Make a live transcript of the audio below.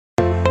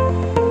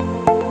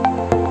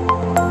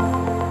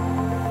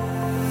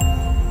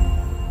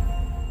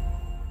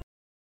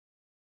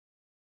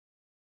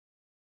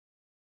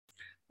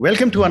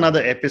Welcome to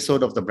another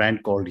episode of The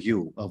Brand Called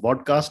You, a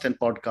podcast and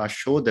podcast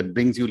show that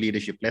brings you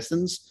leadership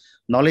lessons,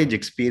 knowledge,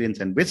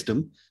 experience, and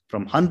wisdom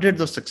from hundreds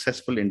of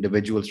successful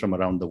individuals from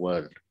around the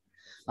world.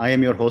 I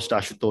am your host,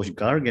 Ashutosh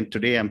Garg, and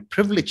today I'm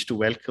privileged to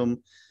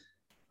welcome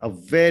a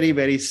very,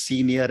 very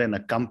senior and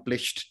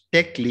accomplished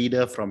tech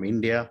leader from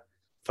India,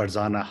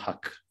 Farzana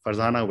Haque.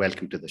 Farzana,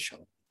 welcome to the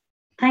show.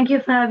 Thank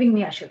you for having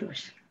me,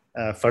 Ashutosh.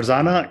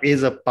 Farzana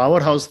is a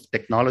powerhouse of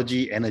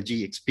technology,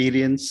 energy,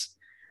 experience,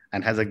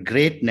 and has a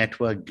great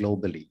network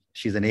globally.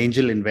 She's an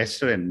angel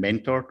investor and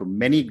mentor to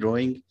many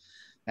growing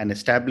and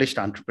established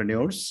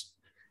entrepreneurs.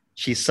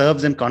 She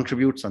serves and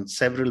contributes on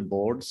several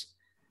boards.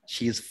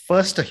 She is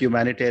first a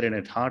humanitarian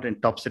at heart and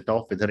tops it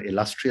off with her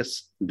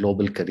illustrious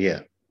global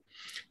career.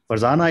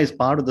 Farzana is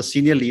part of the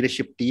senior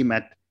leadership team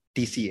at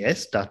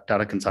TCS,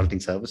 Tata Consulting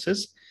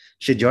Services.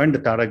 She joined the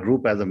Tata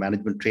Group as a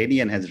management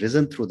trainee and has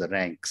risen through the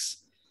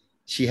ranks.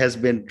 She has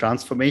been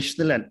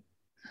transformational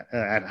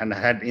and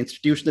had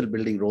institutional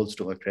building roles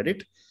to her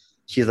credit.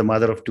 She is a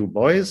mother of two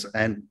boys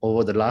and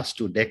over the last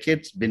 2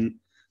 decades been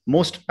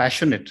most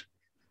passionate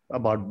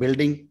about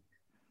building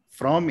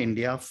from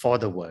India for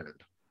the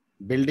world,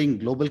 building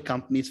global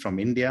companies from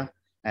India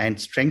and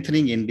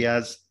strengthening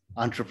India's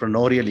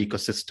entrepreneurial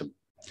ecosystem.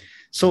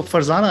 So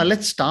Farzana,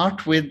 let's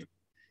start with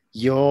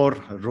your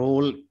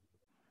role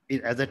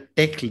as a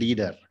tech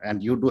leader.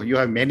 And you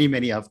have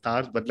many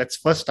avatars, but let's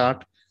first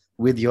start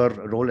with your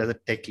role as a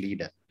tech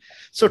leader.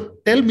 So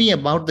tell me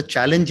about the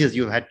challenges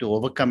you've had to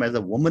overcome as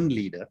a woman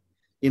leader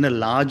in a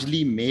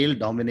largely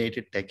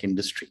male-dominated tech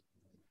industry.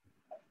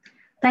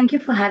 Thank you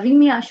for having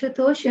me,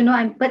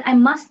 Ashutosh. But I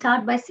must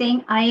start by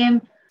saying I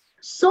am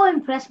so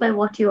impressed by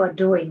what you are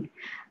doing.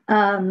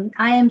 I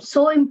am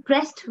so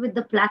impressed with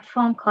the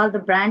platform called The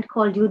Brand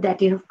Called You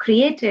that you have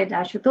created,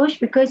 Ashutosh,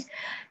 because,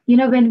 when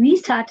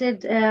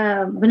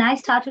I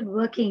started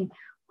working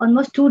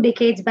almost 2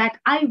 decades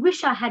back, I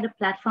wish I had a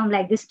platform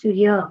like this to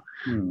hear.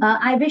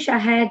 I wish I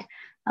had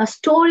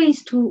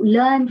stories to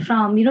learn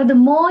from. The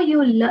more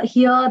you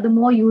hear, the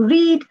more you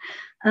read,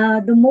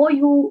 the more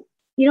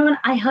when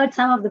I heard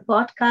some of the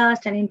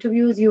podcasts and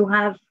interviews you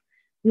have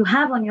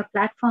on your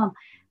platform,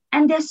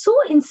 and they're so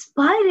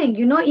inspiring,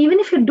 even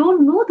if you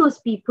don't know those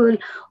people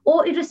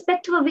or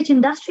irrespective of which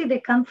industry they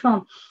come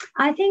from.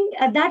 I think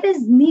that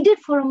is needed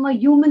from a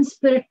human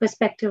spirit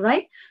perspective,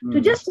 right? To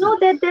just know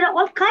that there are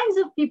all kinds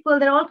of people,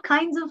 there are all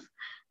kinds of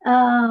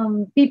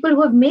people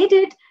who have made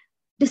it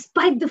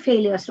despite the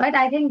failures, right?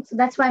 I think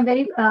that's why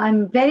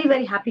I'm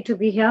very happy to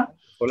be here.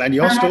 Well, and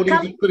your story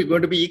is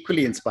going to be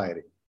equally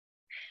inspiring.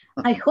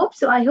 I hope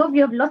so. I hope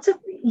you have lots of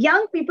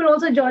young people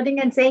also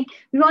joining and saying,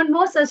 we want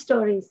more such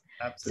stories.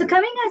 Absolutely. So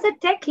coming as a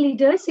tech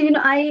leader,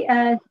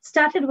 I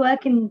started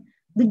work in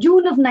the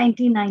June of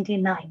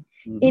 1999.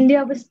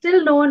 India was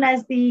still known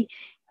as the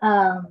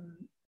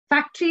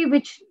factory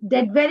which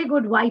did very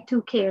good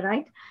Y2K,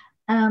 right?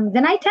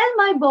 Then I tell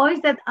my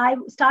boys that I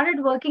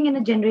started working in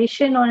a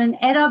generation or an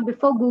era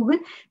before Google.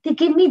 They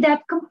give me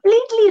that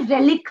completely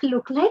relic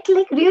look, like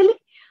really?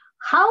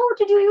 How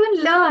did you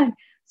even learn?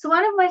 So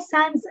one of my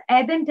sons,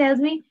 Eden, tells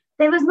me,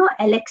 there was no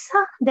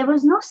Alexa, there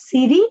was no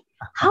Siri.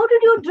 How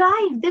did you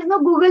drive? There's no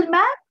Google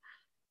Map.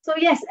 So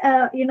yes,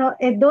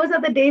 those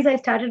are the days I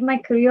started my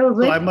career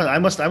with. So I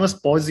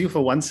must pause you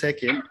for 1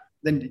 second.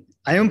 Then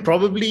I am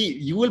probably,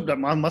 you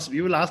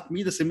will ask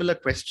me the similar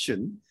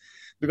question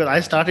because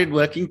I started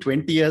working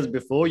 20 years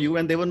before you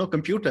and there were no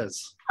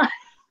computers.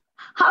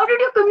 How did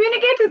you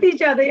communicate with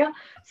each other? Yeah?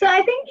 So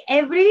I think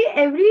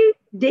every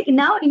day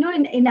now, in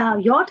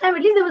your time,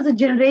 at least there was a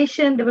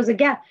generation, there was a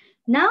gap.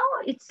 Now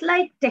it's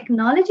like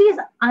technology is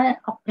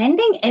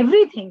upending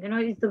everything.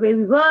 It's the way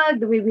we work,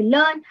 the way we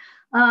learn.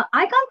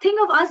 I can't think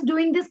of us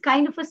doing this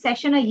kind of a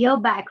session a year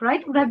back,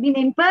 right? It would have been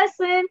in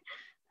person.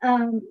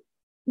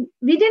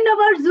 We didn't have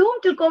our Zoom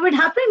till COVID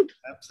happened.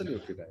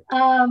 Absolutely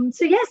right.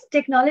 So yes,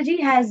 technology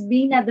has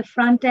been at the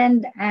front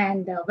end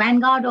and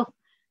vanguard of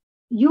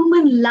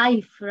human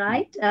life,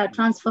 right?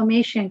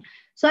 Transformation.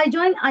 So I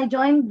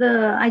joined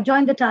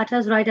the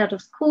Tatas right out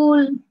of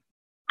school.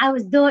 I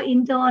was the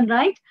intern,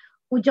 right?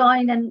 Who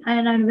joined and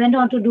I went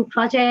on to do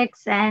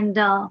projects and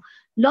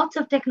lots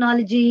of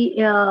technology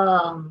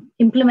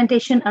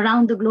implementation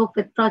around the globe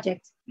with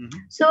projects.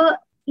 So,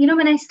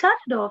 when I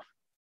started off,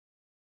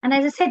 and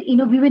as I said,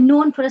 we were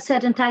known for a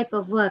certain type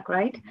of work,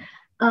 right?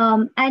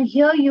 And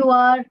here you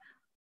are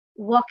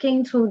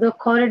walking through the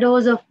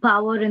corridors of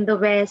power in the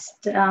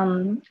West,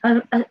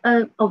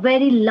 a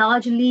very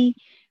largely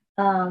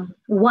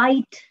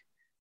white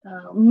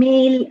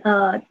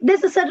male.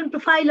 There's a certain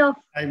profile of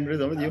I'm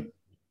with you.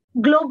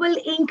 Global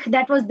Inc.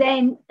 that was there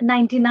in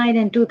 99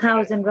 and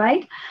 2000,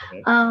 right?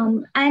 Okay.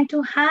 And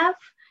to have,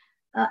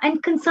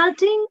 and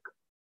consulting,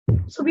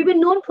 so we were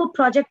known for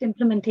project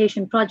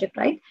implementation,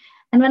 right?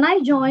 And when I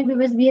joined,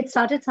 we had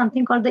started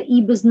something called the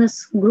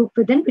e-business group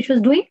within, which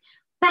was doing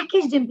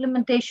packaged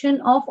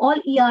implementation of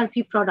all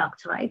ERP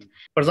products, right?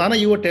 Farzana,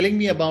 you were telling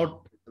me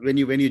about when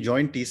you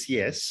joined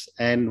TCS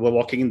and were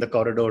walking in the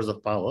corridors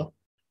of power.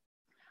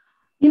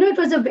 It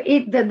was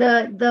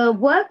the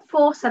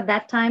workforce at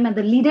that time and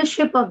the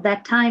leadership of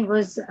that time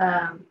was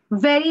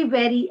very,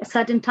 very a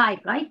certain type,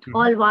 right? Mm-hmm.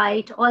 All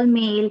white, all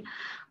male.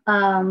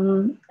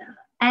 And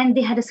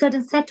they had a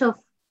certain set of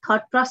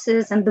thought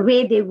process and the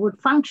way they would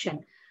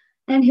function.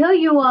 And here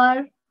you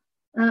are,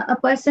 a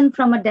person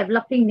from a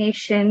developing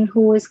nation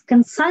who is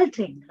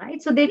consulting,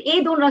 right? So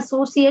they don't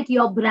associate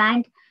your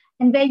brand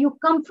and where you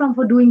come from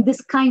for doing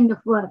this kind of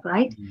work,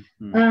 right?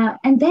 Mm-hmm.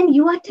 And then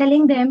you are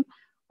telling them,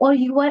 or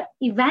you are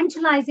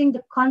evangelizing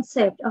the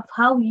concept of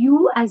how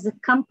you as a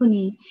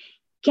company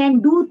can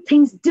do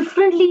things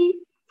differently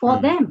for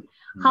mm-hmm. them,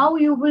 mm-hmm. how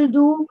you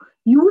will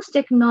use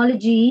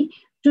technology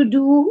to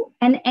do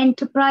an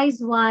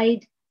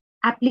enterprise-wide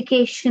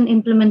application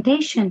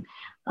implementation.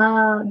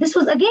 This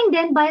was again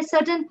done by a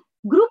certain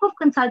group of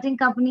consulting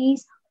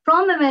companies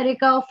from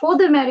America for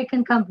the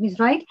American companies,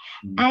 right?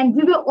 Mm-hmm. And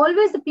we were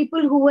always the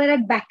people who were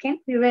at back end.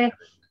 We were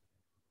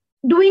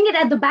doing it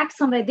at the back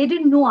somewhere. They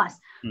didn't know us.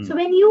 Mm-hmm. So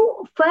when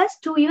you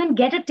first to even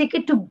get a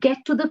ticket to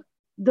get to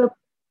the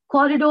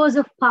corridors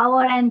of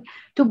power and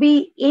to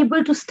be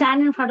able to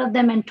stand in front of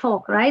them and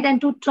talk, right?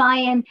 And to try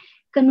and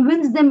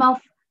convince them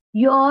of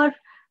your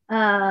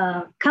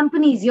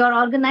companies, your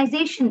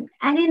organization.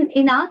 And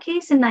in our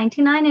case, in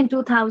 99 and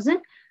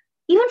 2000,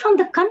 even from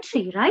the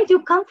country, right?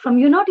 You come from,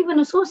 you're not even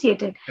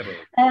associated.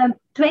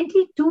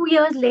 22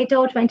 years later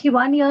or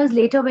 21 years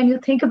later, when you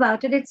think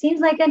about it, it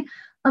seems like an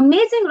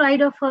amazing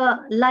ride of a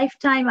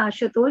lifetime,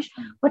 Ashutosh.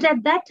 But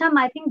at that time,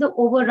 I think the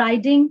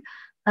overriding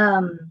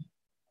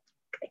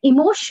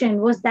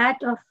emotion was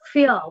that of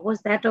fear,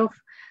 was that of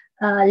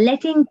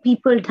letting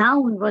people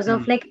down, was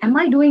of like, am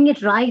I doing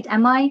it right?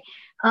 Am I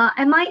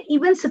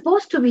even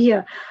supposed to be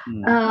here?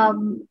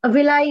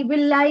 Will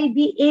I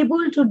be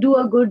able to do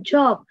a good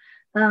job?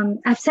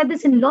 I've said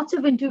this in lots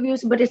of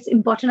interviews, but it's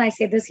important I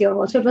say this here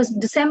also. It was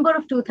December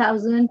of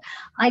 2000.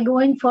 I go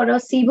in for a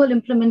Siebel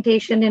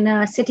implementation in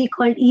a city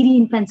called Erie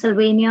in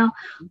Pennsylvania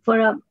for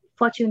a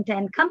Fortune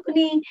 10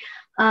 company.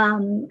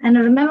 And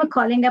I remember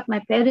calling up my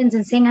parents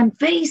and saying, I'm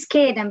very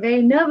scared. I'm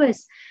very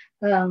nervous.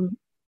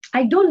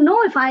 I don't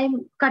know if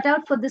I'm cut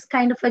out for this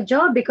kind of a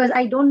job because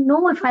I don't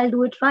know if I'll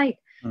do it right.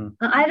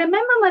 I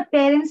remember my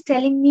parents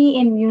telling me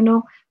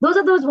those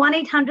are those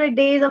 1-800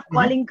 days of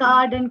calling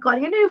card and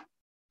calling.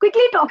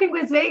 Quickly talking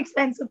was very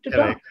expensive to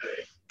talk.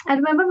 I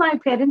remember my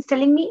parents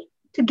telling me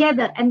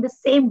together in the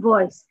same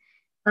voice,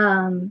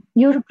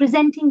 you're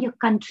representing your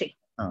country.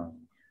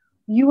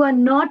 You are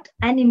not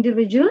an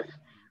individual.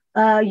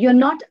 You're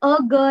not a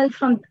girl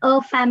from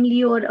a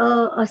family or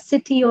a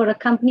city or a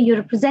company.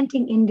 You're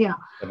representing India.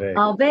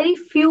 Very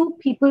few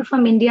people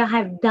from India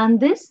have done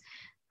this.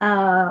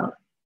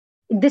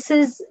 This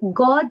is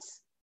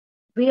God's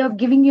way of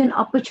giving you an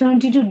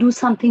opportunity to do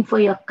something for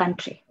your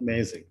country.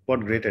 Amazing.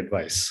 What great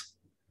advice.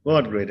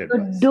 What great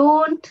advice.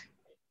 So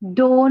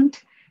don't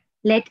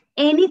let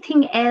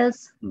anything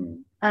else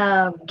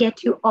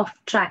get you off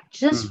track.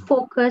 Just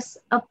focus,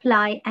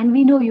 apply, and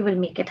we know you will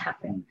make it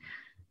happen.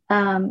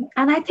 And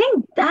I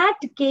think that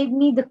gave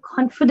me the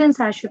confidence,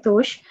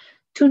 Ashutosh,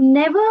 to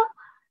never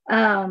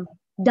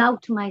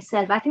doubt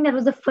myself. I think that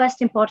was the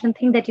first important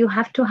thing, that you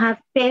have to have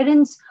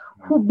parents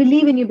who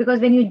believe in you, because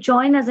when you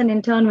join as an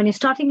intern, when you're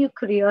starting your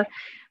career,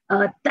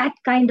 that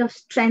kind of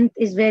strength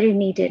is very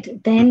needed.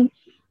 Then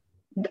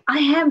I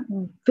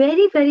am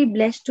very, very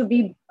blessed to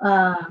be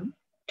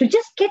to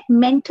just get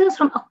mentors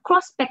from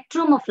across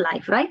spectrum of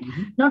life, right?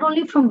 Not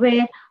only from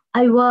where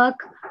I work,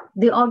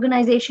 the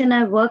organization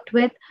I worked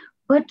with,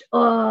 but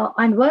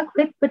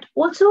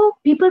also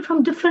people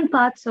from different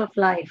parts of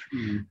life.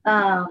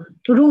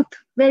 Ruth,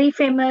 very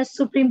famous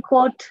Supreme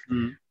Court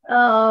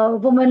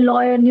woman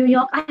lawyer in New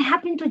York. I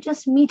happened to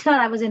just meet her.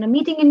 I was in a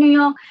meeting in New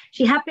York.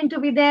 She happened to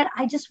be there.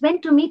 I just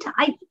went to meet her.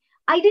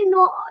 I didn't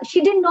know,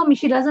 she didn't know me.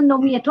 She doesn't know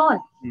me at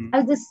all. I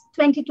was this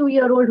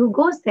 22-year-old who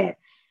goes there.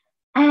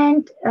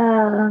 And,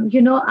 I'm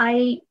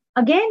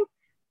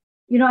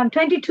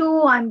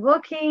 22, I'm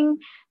working,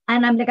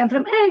 and I'm like,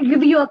 I'll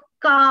give you a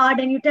card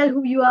and you tell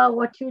who you are,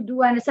 what you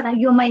do. And I said,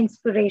 you're my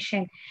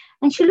inspiration.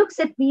 And she looks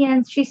at me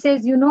and she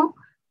says,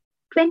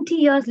 20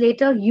 years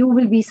later, you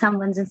will be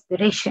someone's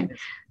inspiration.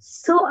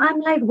 So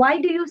I'm like,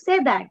 why do you say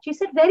that? She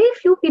said, very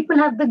few people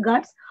have the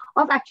guts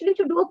of actually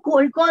to do a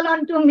cold call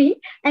onto me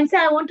and say,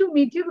 I want to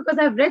meet you because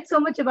I've read so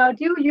much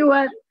about you.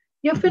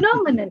 You're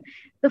phenomenal.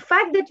 The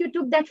fact that you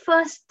took that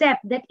first step,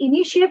 that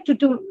initiative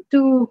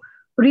to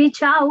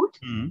reach out,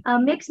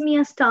 makes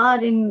you a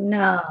star in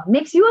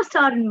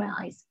my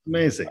eyes.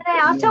 Amazing. And I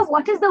asked her,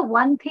 what is the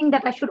one thing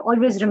that I should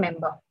always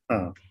remember?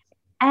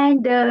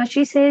 And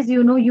she says,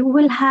 you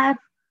will have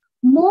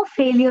more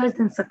failures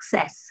than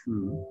success.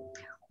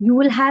 You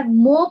will have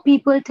more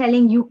people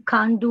telling you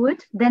can't do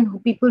it than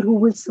people who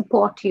will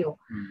support you.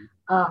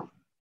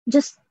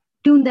 Just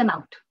tune them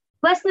out,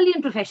 personally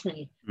and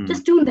professionally.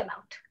 Just tune them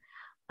out.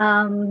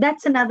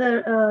 That's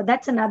another.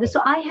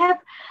 So I have,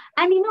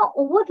 and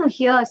over the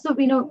years, so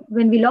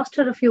when we lost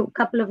her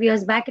couple of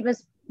years back, it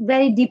was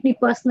very deeply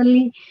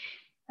personally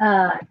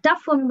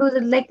tough for me. It was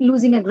like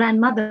losing a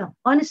grandmother,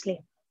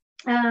 honestly.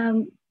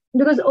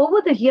 Because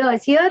over the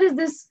years, here is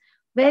this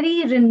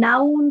very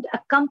renowned,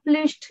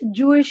 accomplished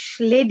Jewish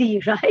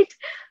lady, right?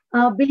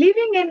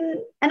 Believing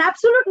in an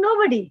absolute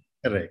nobody.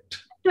 Correct.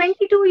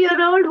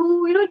 22-year-old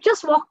who,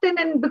 just walked in,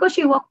 and because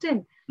she walked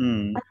in.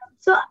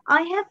 So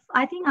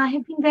I think I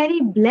have been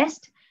very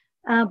blessed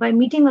by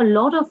meeting a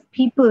lot of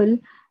people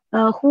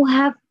who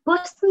have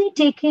personally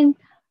taken,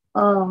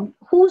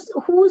 who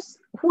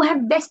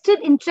have vested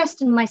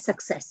interest in my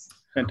success.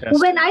 Fantastic. Who,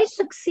 when I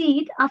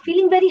succeed, are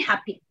feeling very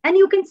happy, and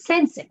you can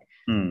sense it.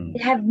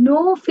 They have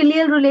no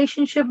filial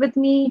relationship with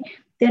me.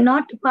 They're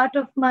not part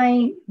of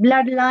my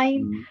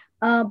bloodline,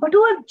 but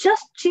who have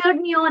just cheered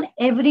me on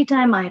every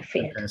time I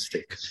failed.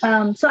 Fantastic.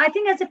 So I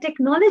think as a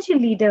technology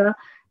leader,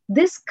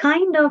 this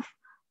kind of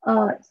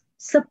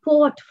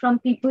support from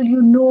people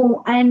you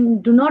know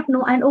and do not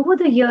know. And over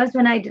the years,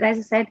 when I did, as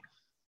I said,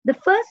 the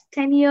first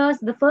 10 years,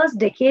 the first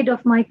decade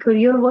of my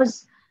career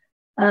was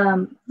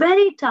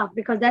very tough,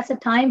 because that's a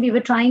time we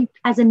were trying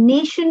as a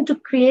nation to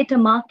create a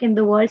mark in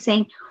the world,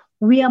 saying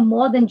we are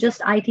more than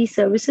just IT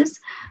services.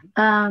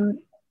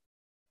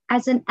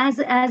 As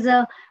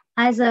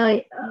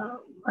a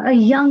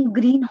young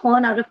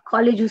greenhorn out of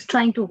college who's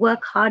trying to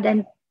work hard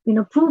and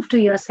prove to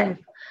yourself.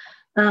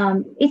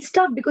 It's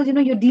tough because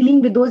you're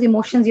dealing with those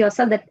emotions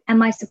yourself. That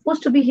am I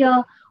supposed to be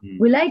here?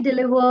 Will I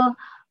deliver?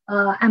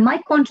 Am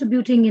I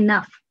contributing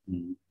enough?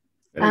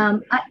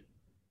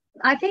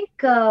 I think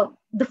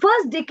the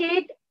first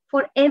decade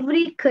for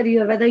every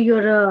career, whether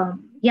you're a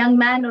young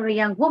man or a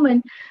young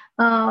woman,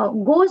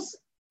 goes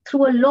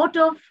through a lot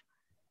of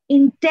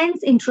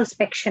intense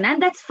introspection,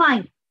 and that's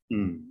fine.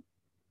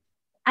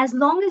 As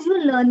long as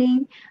you're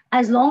learning,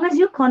 as long as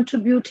you're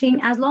contributing,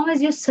 as long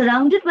as you're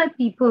surrounded by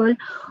people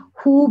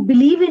who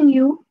believe in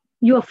you,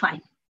 you're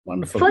fine.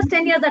 Wonderful. First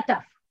 10 years are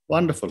tough.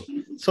 Wonderful.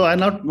 So I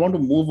now want to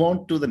move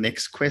on to the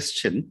next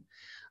question.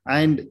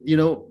 And,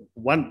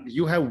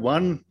 you have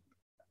one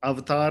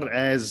avatar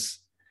as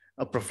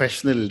a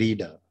professional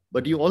leader,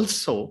 but you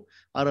also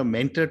are a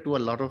mentor to a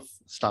lot of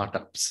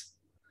startups.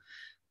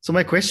 So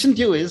my question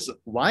to you is,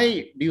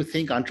 why do you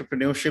think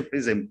entrepreneurship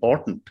is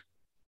important?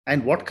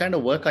 And what kind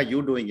of work are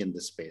you doing in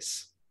this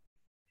space?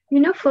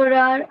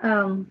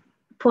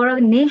 For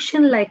a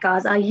nation like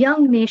ours, a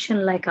young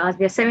nation like ours,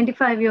 we are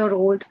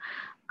 75-year-old.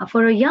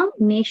 For a young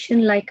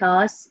nation like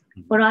ours,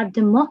 for our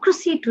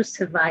democracy to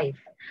survive,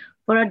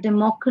 for our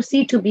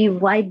democracy to be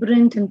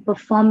vibrant and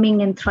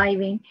performing and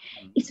thriving,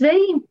 it's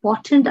very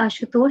important,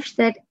 Ashutosh,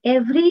 that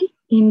every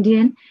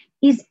Indian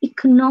is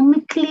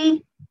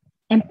economically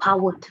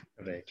empowered,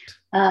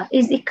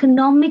 is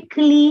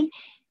economically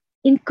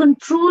in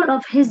control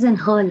of his and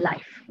her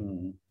life,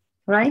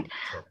 right?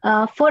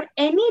 For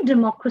any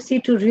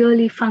democracy to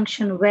really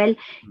function well,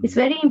 it's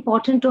very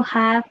important to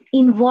have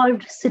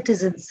involved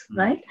citizens,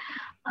 right?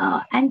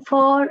 And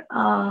for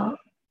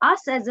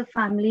us as a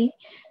family,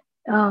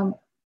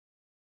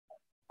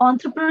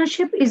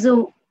 entrepreneurship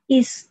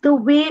is the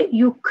way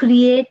you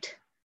create,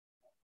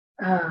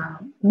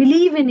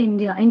 believe in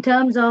India in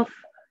terms of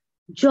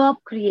job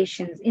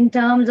creations, in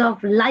terms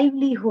of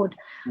livelihood.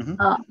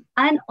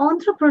 An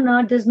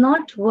entrepreneur does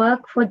not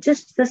work for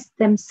just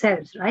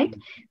themselves, right?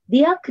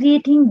 They are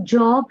creating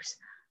jobs,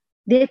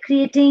 they're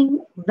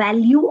creating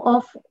value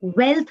of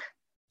wealth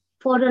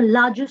for a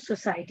larger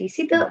society.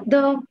 See,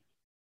 the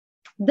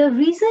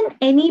reason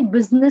any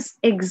business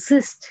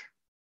exists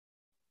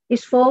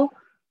is for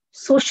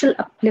social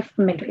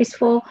upliftment, is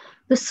for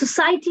the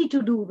society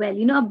to do well.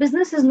 A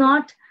business is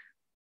not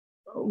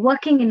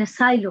working in a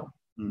silo.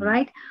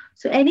 Right?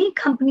 So any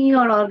company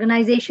or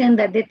organization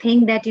that they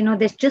think that,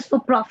 that's just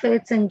for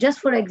profits and just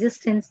for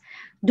existence,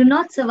 do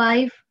not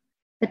survive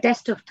the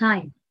test of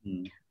time.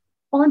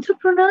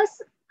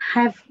 Entrepreneurs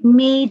have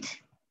made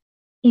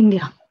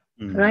India,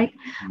 right?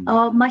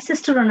 My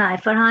sister and I,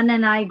 Farhana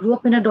and I, grew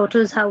up in a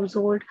daughter's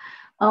household.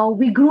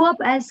 We grew up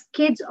as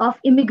kids of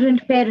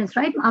immigrant parents,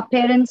 right? Our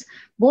parents,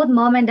 both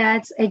mom and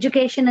dad's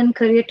education and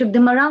career took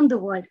them around the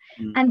world.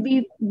 And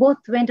we both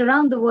went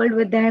around the world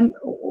with them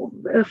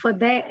for with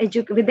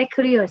their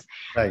careers.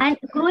 Right. And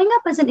growing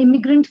up as an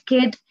immigrant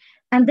kid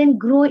and then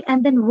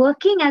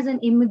working as an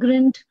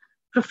immigrant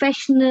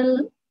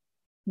professional,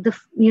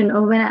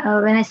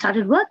 when I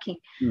started working,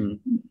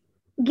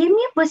 gave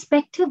me a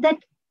perspective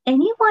that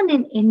anyone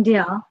in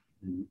India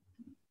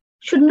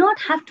should not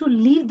have to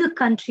leave the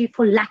country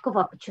for lack of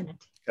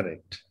opportunity.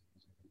 Correct.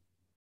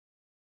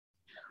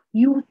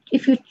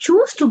 If you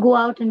choose to go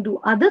out and do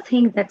other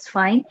things, that's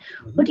fine.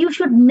 But you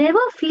should never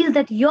feel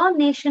that your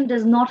nation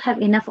does not have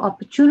enough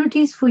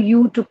opportunities for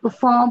you to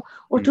perform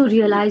or to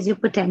realize your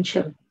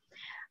potential.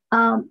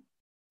 And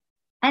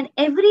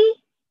every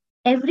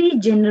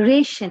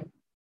generation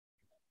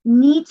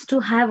needs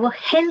to have a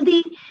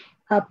healthy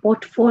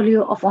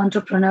portfolio of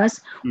entrepreneurs,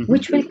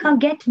 which will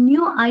get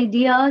new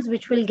ideas,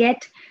 which will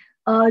get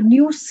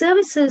new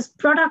services,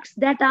 products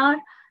that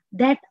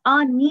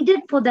are needed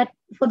for the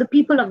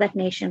people of that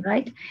nation,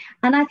 right?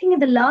 And I think in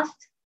the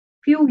last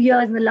few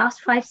years, in the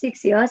last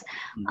 5-6 years,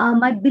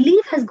 my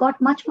belief has got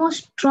much more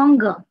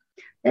stronger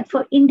that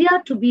for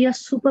India to be a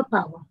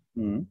superpower,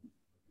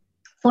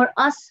 for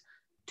us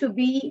to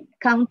be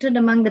counted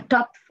among the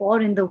top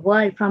 4 in the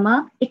world from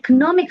an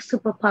economic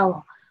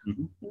superpower,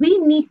 we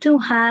need to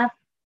have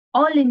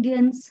all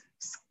Indians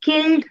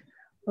skilled,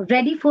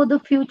 ready for the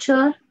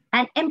future,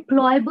 and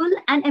employable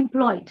and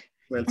employed.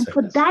 Well and said.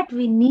 for that,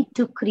 we need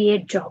to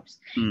create jobs.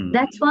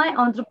 That's why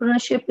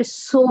entrepreneurship is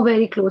so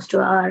very close to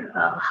our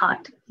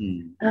heart.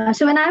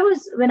 So when I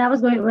was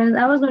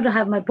going to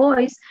have my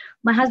boys,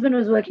 my husband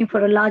was working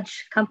for a large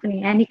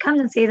company, and he comes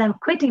and says, "I'm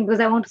quitting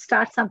because I want to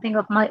start something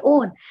of my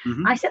own."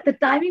 I said the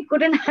timing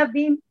couldn't have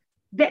been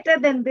better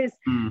than this.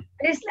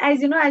 It's, as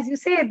you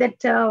say that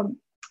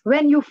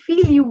when you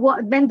feel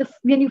when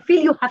you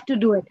feel you have to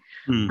do it.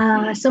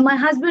 So my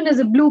husband is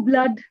a blue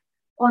blood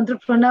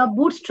entrepreneur,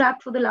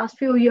 bootstrapped for the last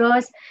few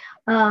years.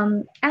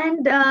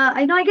 And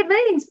I get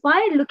very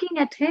inspired looking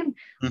at him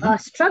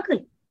struggle.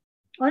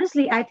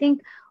 Honestly, I think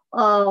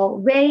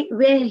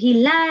where he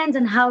lands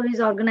and how his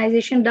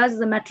organization does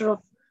is a matter of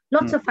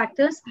lots of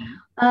factors.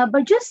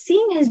 But just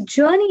seeing his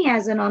journey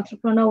as an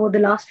entrepreneur over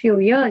the last few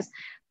years,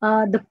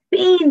 the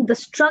pain, the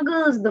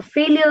struggles, the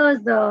failures,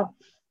 the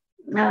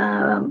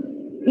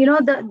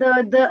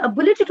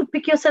ability to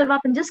pick yourself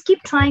up and just keep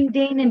trying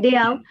day in and day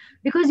out,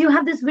 because you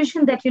have this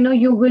vision that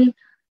you will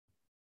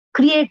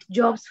create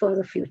jobs for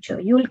the future,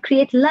 you will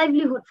create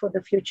livelihood for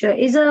the future,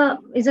 is a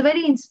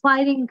very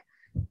inspiring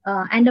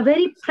and a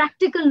very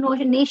practical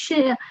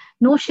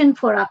notion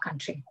for our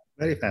country.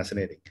 Very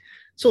fascinating.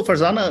 So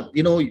Farzana,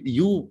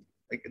 you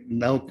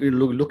now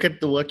look at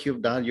the work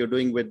you've done, you're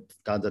doing with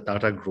the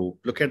Tata Group,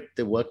 look at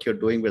the work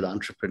you're doing with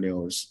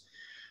entrepreneurs.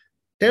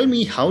 Tell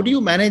me, how do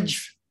you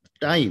manage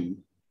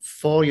time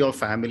for your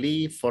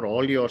family, for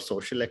all your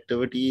social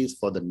activities,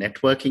 for the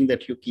networking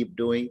that you keep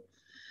doing?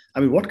 I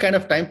mean, what kind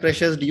of time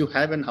pressures do you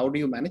have and how do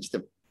you manage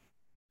them?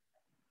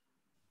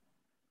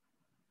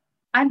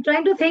 I'm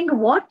trying to think,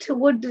 what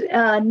would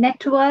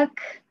network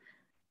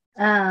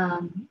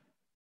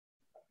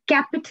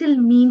capital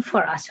mean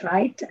for us,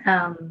 right?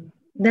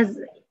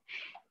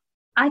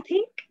 I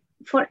think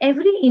for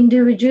every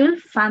individual,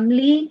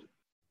 family,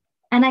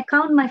 and I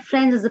count my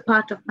friends as a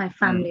part of my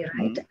family,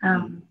 right?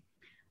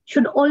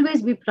 Should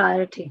always be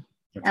priority.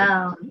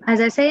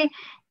 As I say,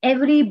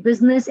 every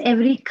business,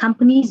 every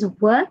company's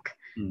work,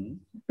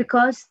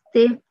 because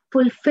they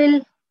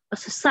fulfill a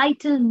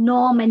societal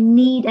norm and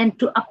need, and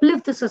to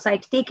uplift the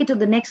society, take it to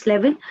the next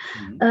level.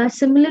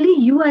 Similarly,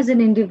 you as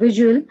an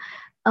individual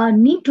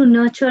need to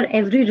nurture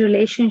every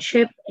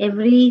relationship,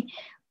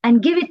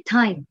 and give it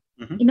time.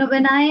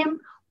 When I am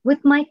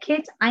with my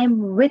kids,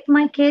 I'm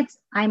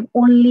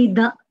only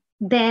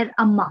their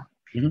amma.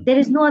 There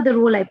is no other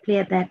role I play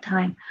at that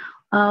time.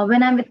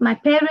 When I'm with my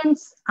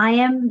parents, I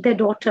am their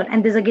daughter,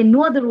 and there's again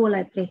no other role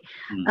I play.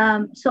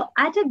 So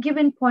at a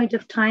given point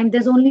of time,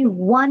 there's only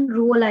one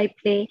role I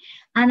play,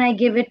 and I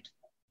give it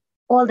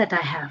all that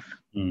I have.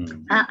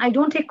 I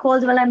don't take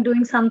calls while I'm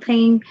doing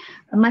something.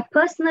 My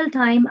personal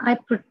time, I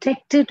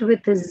protect it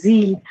with a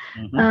zeal,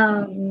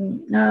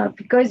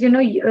 because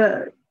you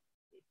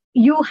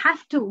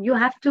have to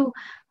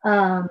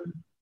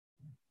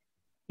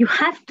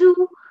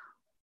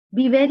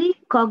be very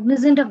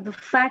cognizant of the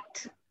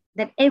fact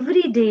that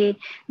every day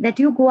that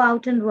you go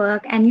out and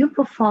work and you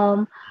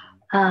perform,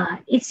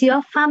 it's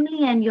your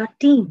family and your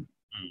team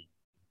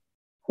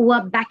who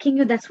are backing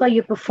you. That's why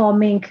you're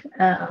performing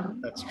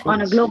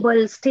on a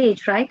global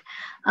stage, right?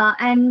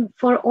 And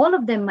for all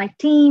of them, my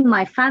team,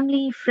 my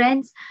family,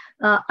 friends,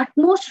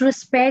 utmost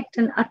respect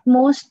and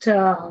utmost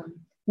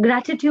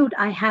gratitude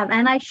I have.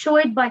 And I show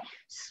it by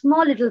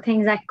small little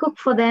things. I cook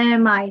for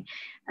them. I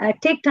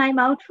take time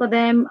out for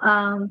them.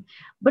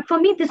 But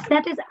for me,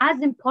 that is as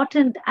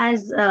important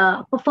as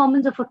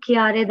performance of a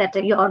KRA that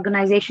your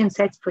organization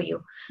sets for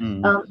you.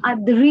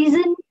 The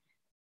reason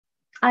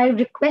I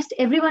request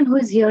everyone who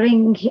is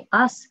hearing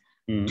us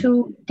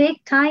to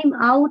take time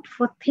out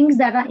for things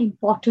that are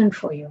important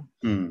for you.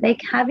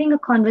 Like having a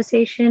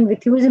conversation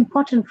with you is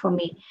important for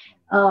me.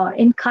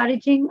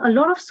 Encouraging a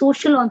lot of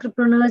social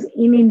entrepreneurs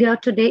in India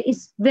today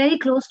is very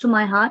close to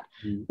my heart,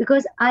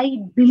 because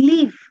I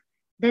believe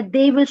that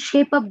they will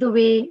shape up the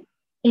way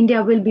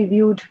India will be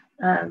viewed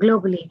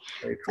globally.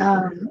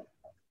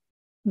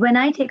 When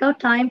I take out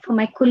time for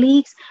my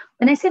colleagues,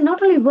 when I say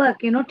not only work,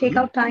 take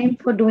out time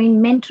for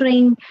doing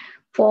mentoring,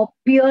 for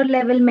peer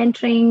level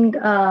mentoring,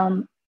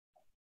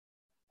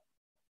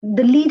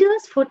 the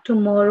leaders for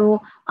tomorrow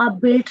are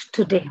built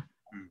today.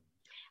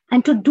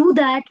 And to do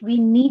that, we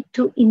need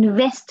to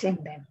invest in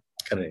them.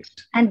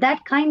 Correct. And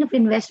that kind of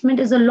investment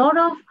is a lot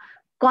of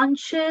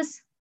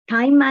conscious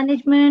time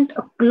management,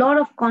 a lot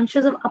of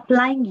conscious of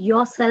applying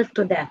yourself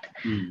to that.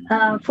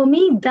 For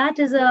me, that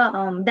is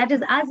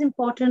as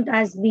important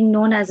as being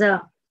known as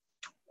a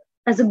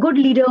good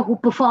leader who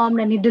performed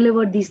and he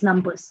delivered these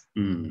numbers.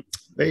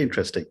 Very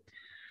interesting.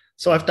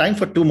 So I have time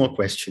for 2 more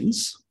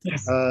questions.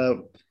 Yes.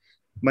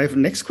 My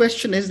next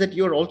question is that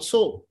you're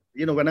also,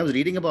 when I was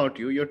reading about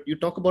you, you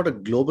talk about a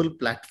global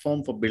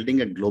platform for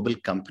building a global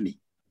company.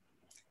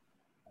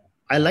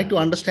 I'd like to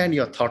understand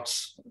your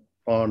thoughts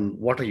on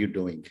what are you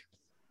doing?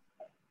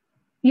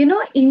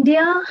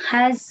 India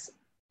has,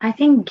 I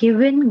think,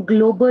 given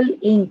global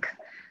ink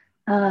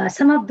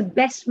some of the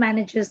best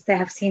managers they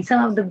have seen,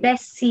 some of the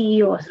best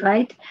CEOs,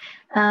 right?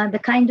 The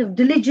kind of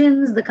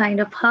diligence, the kind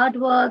of hard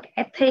work,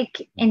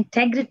 ethic,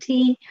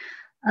 integrity,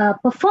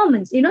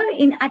 performance.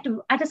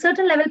 At a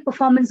certain level,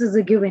 performance is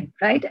a given,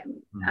 right?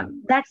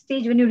 That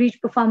stage when you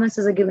reach performance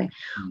is a given.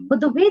 But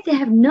the way they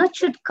have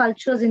nurtured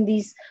cultures in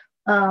these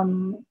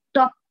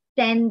top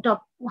 10,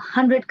 top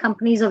 100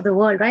 companies of the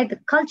world, right? The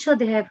culture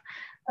they have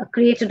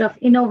created of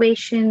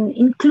innovation,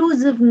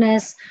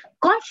 inclusiveness,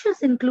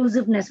 conscious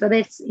inclusiveness, whether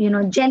it's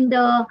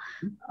gender,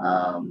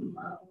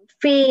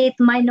 faith,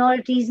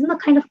 minorities, the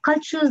kind of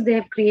cultures they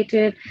have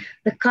created,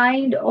 the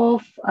kind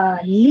of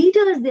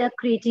leaders they are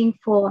creating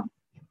for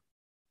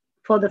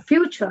the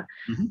future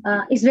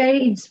is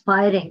very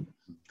inspiring.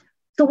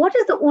 So what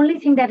is the only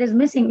thing that is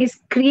missing is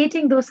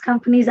creating those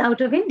companies out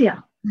of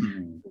India.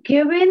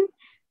 Given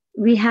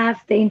we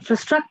have the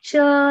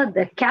infrastructure,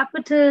 the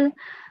capital,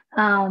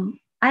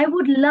 I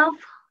would love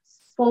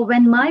for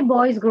when my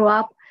boys grow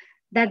up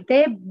that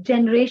their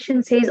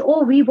generation says,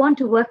 oh, we want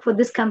to work for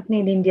this company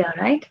in India,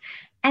 right?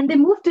 And they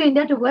move to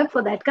India to work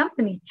for that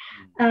company.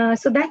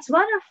 So that's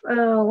one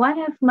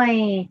of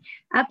my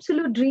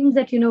absolute dreams,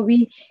 that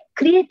we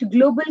create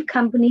global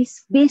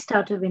companies based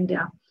out of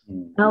India.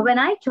 When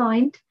I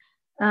joined,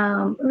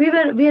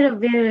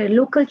 we're a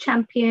local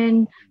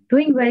champion,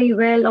 doing very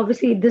well.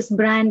 Obviously, this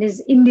brand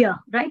is India,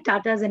 right?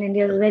 Tata's in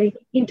India is very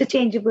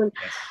interchangeable.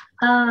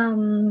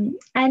 And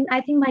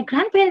I think my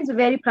grandparents are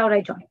very proud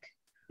I joined.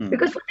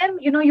 Because for them,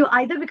 you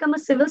either become a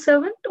civil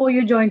servant or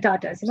you join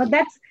Tatas.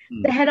 That's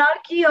the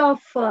hierarchy of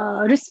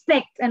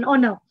respect and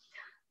honor.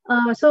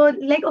 So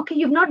okay,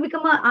 you've not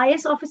become an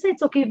IS officer,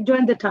 it's okay, you've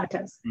joined the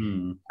Tatas.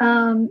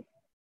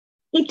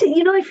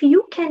 If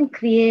you can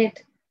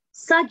create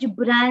such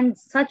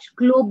brands, such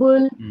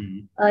global,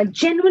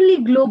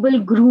 genuinely global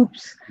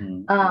groups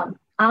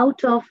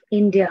out of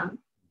India,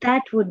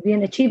 that would be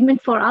an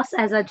achievement for us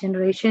as a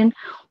generation,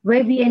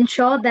 where we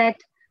ensure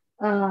that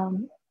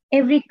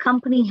every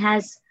company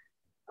has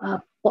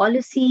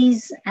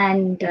policies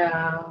and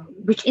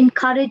which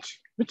encourage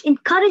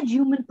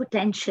human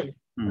potential,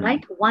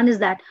 right? One is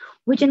that,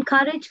 which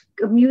encourage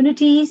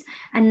communities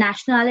and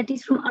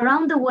nationalities from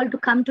around the world to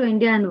come to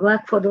India and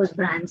work for those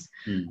brands,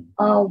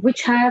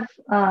 which have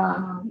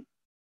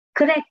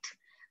correct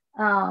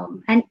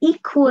and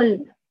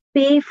equal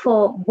pay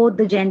for both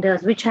the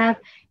genders, which have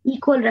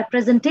equal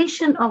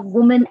representation of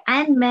women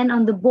and men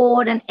on the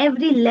board and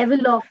every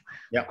level of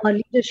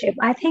leadership.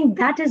 I think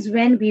that is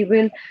when we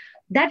will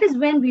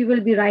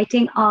be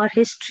writing our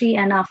history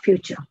and our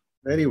future.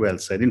 Very well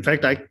said. In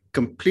fact, I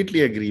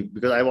completely agree,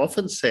 because I've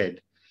often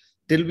said,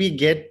 till we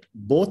get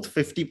both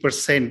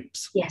 50%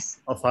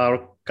 of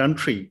our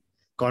country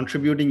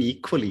contributing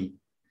equally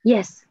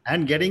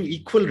and getting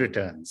equal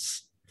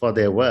returns for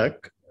their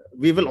work,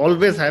 we will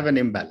always have an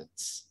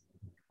imbalance.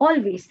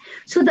 Always.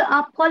 So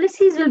our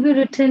policies will be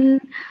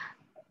written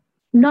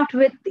not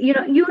with,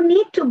 you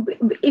need to,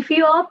 if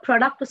your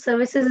product or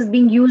services is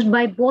being used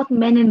by both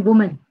men and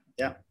women,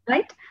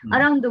 right?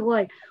 Around the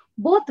world,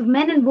 both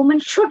men and women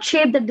should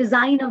shape the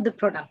design of the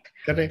product.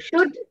 Correct.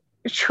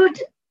 Should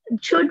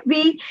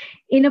be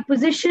in a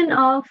position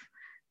of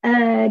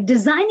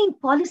designing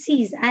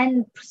policies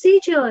and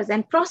procedures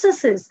and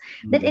processes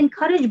that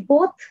encourage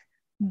both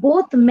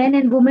men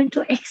and women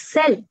to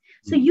excel.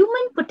 So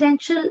human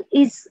potential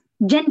is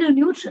gender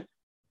neutral.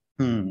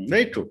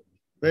 Very true.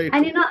 Very true.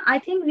 And I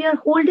think we are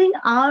holding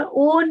our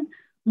own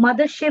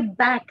mothership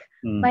back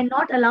by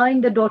not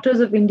allowing the daughters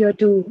of India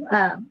to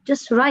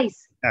just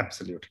rise.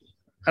 Absolutely.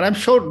 And I'm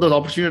sure those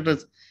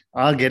opportunities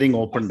are getting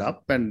opened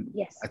up, and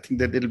I think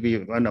that it'll be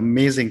an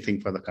amazing thing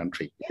for the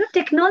country.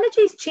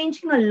 Technology is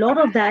changing a lot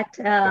of that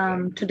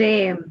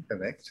today.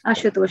 Correct.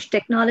 Ashutosh,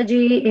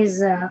 technology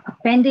is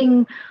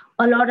appending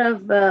a lot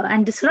of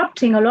and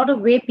disrupting a lot of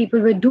way people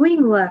were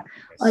doing work.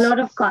 A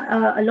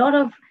lot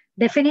of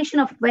definition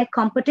of where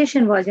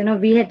competition was.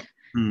 We had,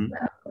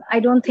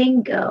 I don't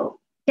think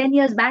 10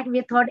 years back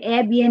we thought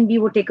Airbnb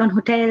would take on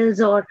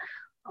hotels, or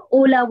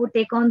Ola would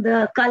take on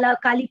the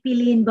Kali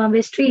Pili in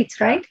Bombay streets,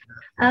 right?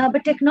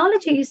 But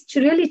technology is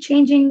really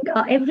changing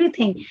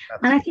everything. Absolutely.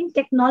 And I think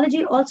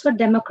technology also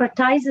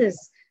democratizes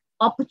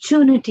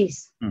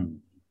opportunities.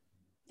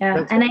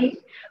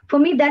 For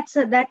me, that's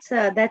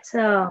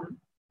a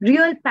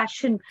real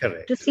passion.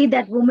 Correct. To see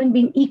that women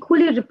being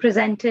equally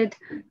represented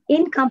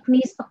in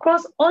companies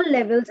across all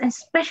levels, and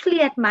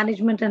especially at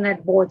management and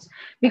at boards,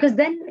 because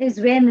then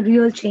is when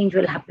real change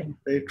will happen.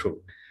 Very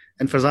true.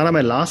 And Farzana,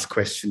 my last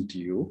question to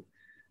you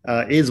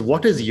is,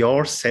 what is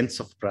your sense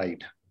of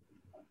pride?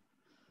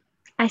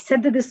 I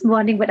said that this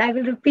morning, but I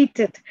will repeat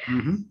it.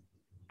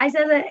 I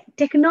said that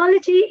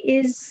technology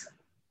is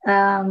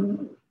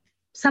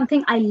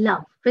something I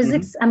love.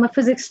 Physics, I'm a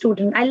physics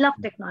student. I love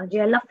technology.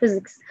 I love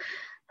physics.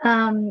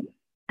 And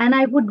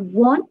I would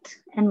want,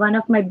 and one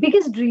of my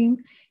biggest dreams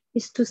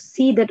is to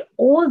see that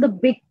all the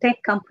big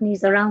tech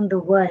companies around the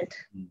world,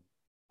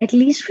 at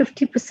least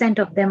 50%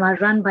 of them are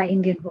run by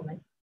Indian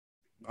women.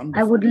 Wonderful.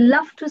 I would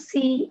love to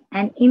see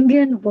an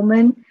Indian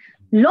woman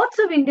lots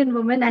of Indian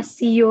women as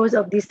CEOs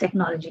of these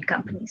technology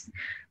companies,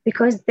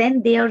 because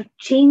then they are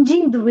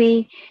changing the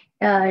way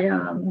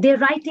they're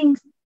writing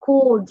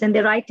codes and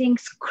they're writing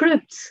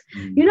scripts.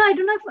 I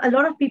don't know if a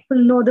lot of people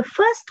know the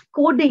first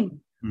coding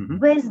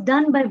was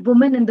done by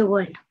women in the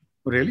world.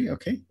 Really?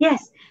 Okay.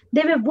 Yes.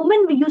 There were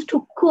women who used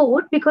to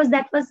code because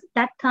that was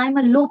that time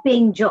a low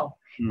paying job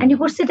and you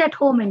could sit at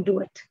home and do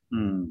it.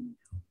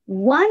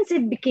 Once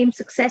it became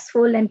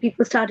successful and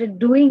people started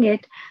doing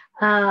it,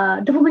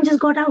 the women just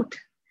got out.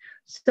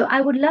 So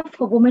I would love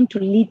for women to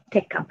lead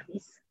tech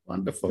companies.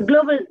 Wonderful.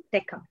 Global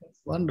tech companies.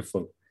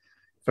 Wonderful.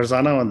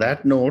 Farzana, on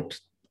that note,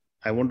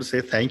 I want to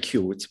say thank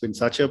you. It's been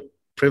such a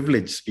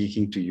privilege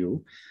speaking to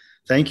you.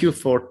 Thank you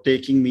for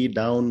taking me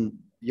down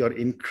your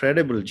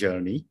incredible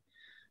journey.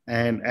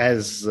 And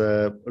as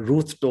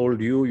Ruth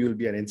told you, you'll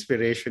be an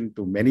inspiration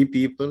to many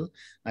people.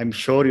 I'm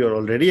sure you're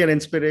already an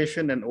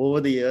inspiration. And over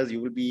the years, you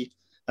will be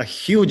a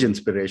huge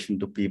inspiration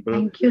to people.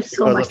 Thank you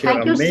so much.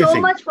 Thank you so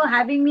much for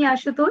having me,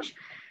 Ashutosh.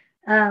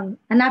 An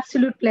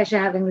absolute pleasure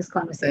having this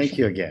conversation. Thank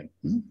you again.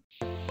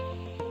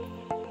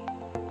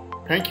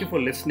 Thank you for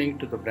listening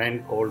to the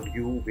Brand Called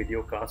You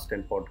videocast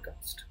and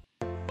podcast,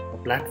 a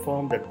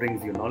platform that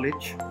brings you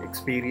knowledge,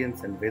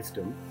 experience, and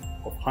wisdom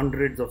of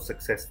hundreds of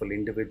successful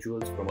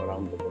individuals from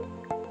around the world.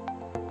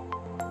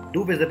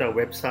 Do visit our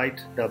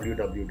website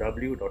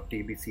www.tbcy.in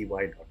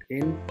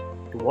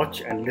to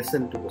watch and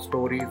listen to the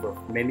stories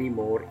of many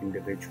more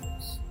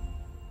individuals.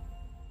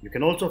 You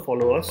can also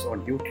follow us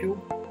on YouTube,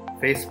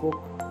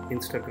 Facebook,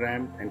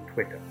 Instagram, and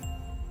Twitter.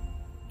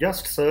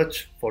 Just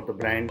search for the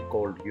Brand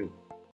Called You.